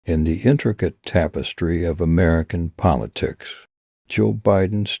In the intricate tapestry of American politics, Joe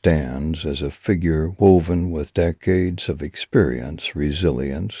Biden stands as a figure woven with decades of experience,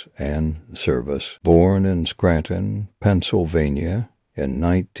 resilience, and service. Born in Scranton, Pennsylvania in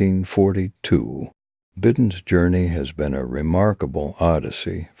 1942, Biden's journey has been a remarkable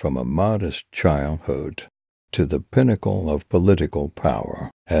odyssey from a modest childhood to the pinnacle of political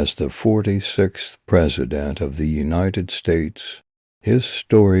power. As the 46th President of the United States, his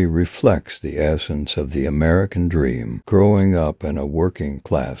story reflects the essence of the American dream. Growing up in a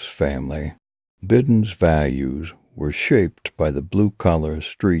working-class family, Biden's values were shaped by the blue-collar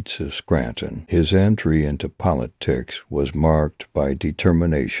streets of Scranton. His entry into politics was marked by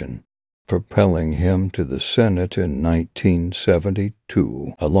determination, propelling him to the Senate in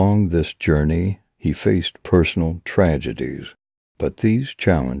 1972. Along this journey, he faced personal tragedies, but these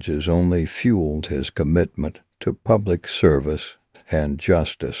challenges only fueled his commitment to public service and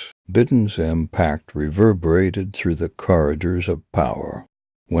justice. Biden's impact reverberated through the corridors of power.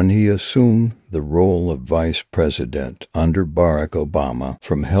 When he assumed the role of vice president under Barack Obama,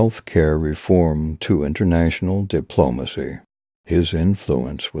 from health care reform to international diplomacy, his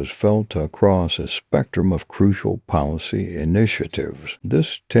influence was felt across a spectrum of crucial policy initiatives.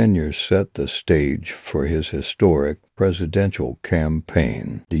 This tenure set the stage for his historic presidential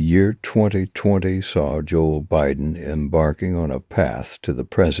campaign. The year 2020 saw Joe Biden embarking on a path to the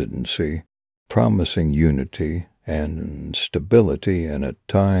presidency, promising unity and stability in a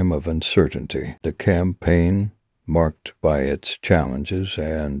time of uncertainty. The campaign, marked by its challenges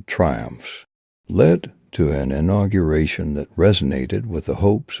and triumphs, led to an inauguration that resonated with the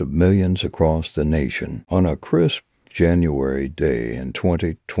hopes of millions across the nation. On a crisp January day in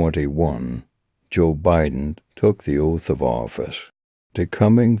 2021, Joe Biden took the oath of office,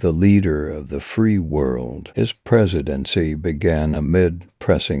 becoming the leader of the free world. His presidency began amid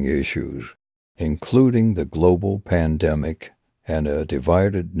pressing issues, including the global pandemic and a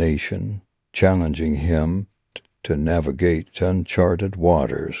divided nation, challenging him to navigate uncharted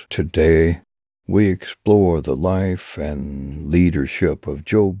waters. Today, we explore the life and leadership of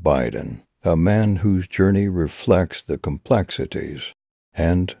Joe Biden, a man whose journey reflects the complexities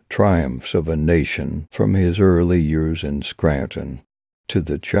and triumphs of a nation. From his early years in Scranton to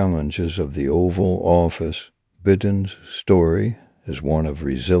the challenges of the Oval Office, Biden's story is one of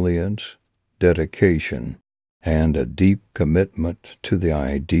resilience, dedication, and a deep commitment to the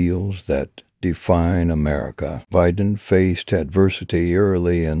ideals that define America. Biden faced adversity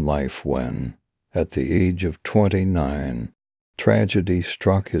early in life when, at the age of 29, tragedy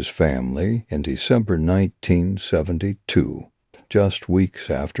struck his family in December 1972, just weeks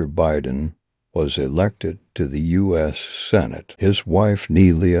after Biden was elected to the U.S. Senate. His wife,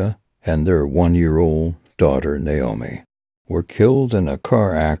 Nelia, and their one-year-old daughter, Naomi, were killed in a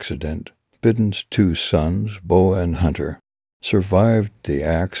car accident. Biden's two sons, Bo and Hunter, survived the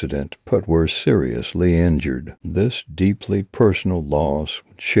accident but were seriously injured. This deeply personal loss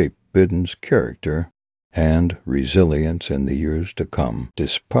would shape Biden's character and resilience in the years to come.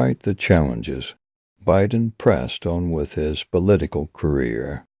 Despite the challenges, Biden pressed on with his political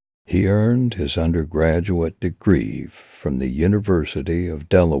career. He earned his undergraduate degree from the University of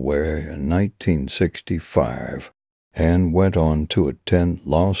Delaware in 1965 and went on to attend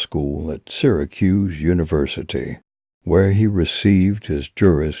law school at Syracuse University, where he received his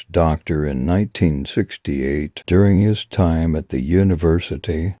Juris Doctor in 1968. During his time at the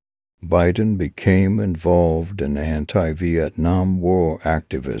university, Biden became involved in anti-Vietnam War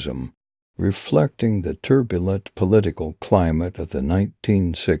activism, reflecting the turbulent political climate of the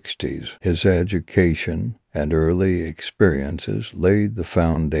 1960s. His education and early experiences laid the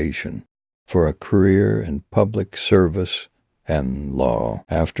foundation for a career in public service and law.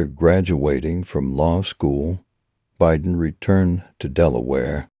 After graduating from law school, Biden returned to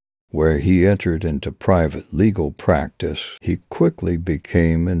Delaware, where he entered into private legal practice. He quickly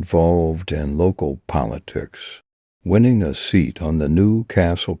became involved in local politics, winning a seat on the New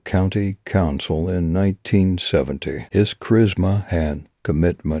Castle County Council in 1970. His charisma and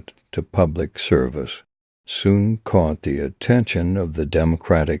commitment to public service soon caught the attention of the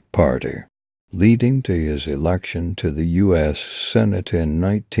Democratic Party, leading to his election to the U.S. Senate in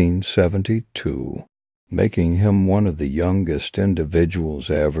 1972. Making him one of the youngest individuals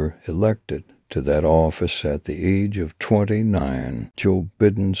ever elected to that office at the age of 29. Joe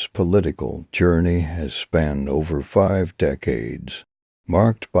Biden's political journey has spanned over 5 decades,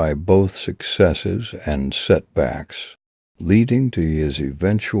 marked by both successes and setbacks, leading to his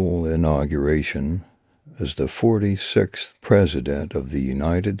eventual inauguration as the 46th President of the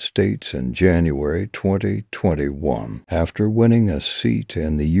United States in January 2021. After winning a seat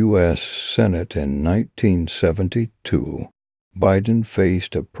in the U.S. Senate in 1972, Biden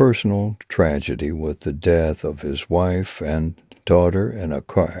faced a personal tragedy with the death of his wife and daughter in a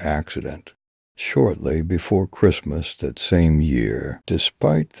car accident shortly before Christmas that same year.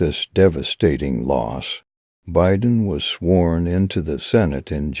 Despite this devastating loss, Biden was sworn into the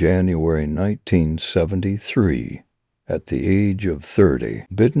Senate in January 1973 at the age of 30.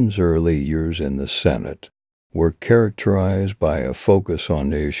 Biden's early years in the Senate were characterized by a focus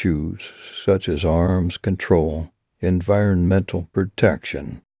on issues such as arms control, environmental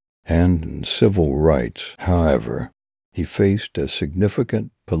protection, and civil rights. However, he faced a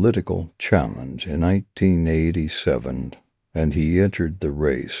significant political challenge in 1987, and he entered the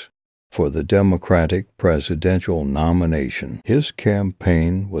race for the Democratic presidential nomination. His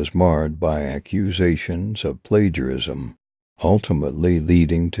campaign was marred by accusations of plagiarism, ultimately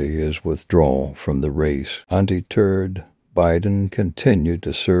leading to his withdrawal from the race. Undeterred, Biden continued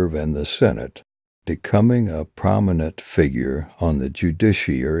to serve in the Senate, becoming a prominent figure on the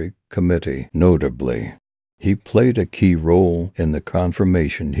Judiciary Committee. Notably, he played a key role in the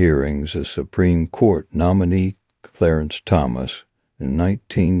confirmation hearings of Supreme Court nominee Clarence Thomas in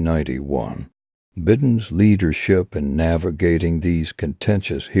 1991. Biden's leadership in navigating these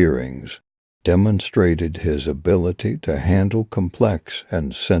contentious hearings demonstrated his ability to handle complex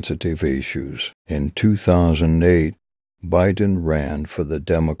and sensitive issues. In 2008, Biden ran for the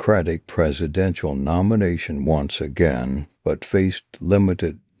Democratic presidential nomination once again, but faced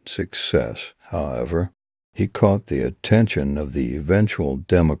limited success. However, he caught the attention of the eventual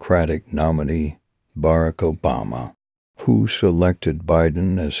Democratic nominee, Barack Obama, who selected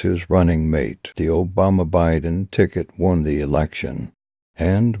Biden as his running mate. The Obama-Biden ticket won the election,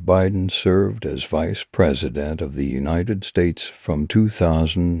 and Biden served as Vice President of the United States from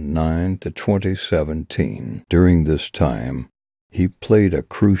 2009 to 2017. During this time, he played a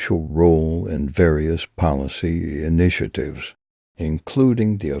crucial role in various policy initiatives,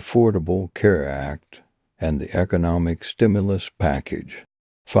 including the Affordable Care Act and the economic stimulus package.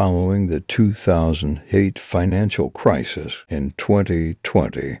 Following the 2008 financial crisis in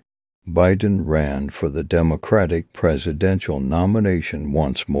 2020, Biden ran for the Democratic presidential nomination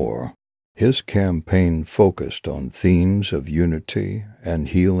once more. His campaign focused on themes of unity and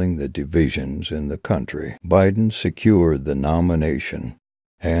healing the divisions in the country. Biden secured the nomination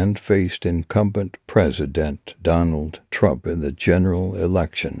and faced incumbent President Donald Trump in the general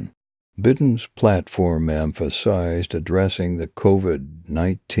election. Biden's platform emphasized addressing the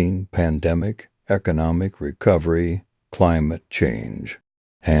COVID-19 pandemic, economic recovery, climate change,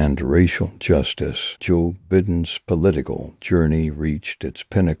 and racial justice. Joe Biden's political journey reached its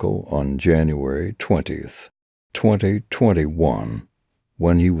pinnacle on January 20th, 2021,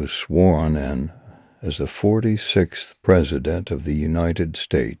 when he was sworn in as the 46th President of the United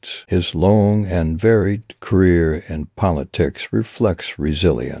States. His long and varied career in politics reflects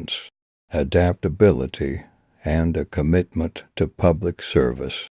resilience, adaptability, and a commitment to public service.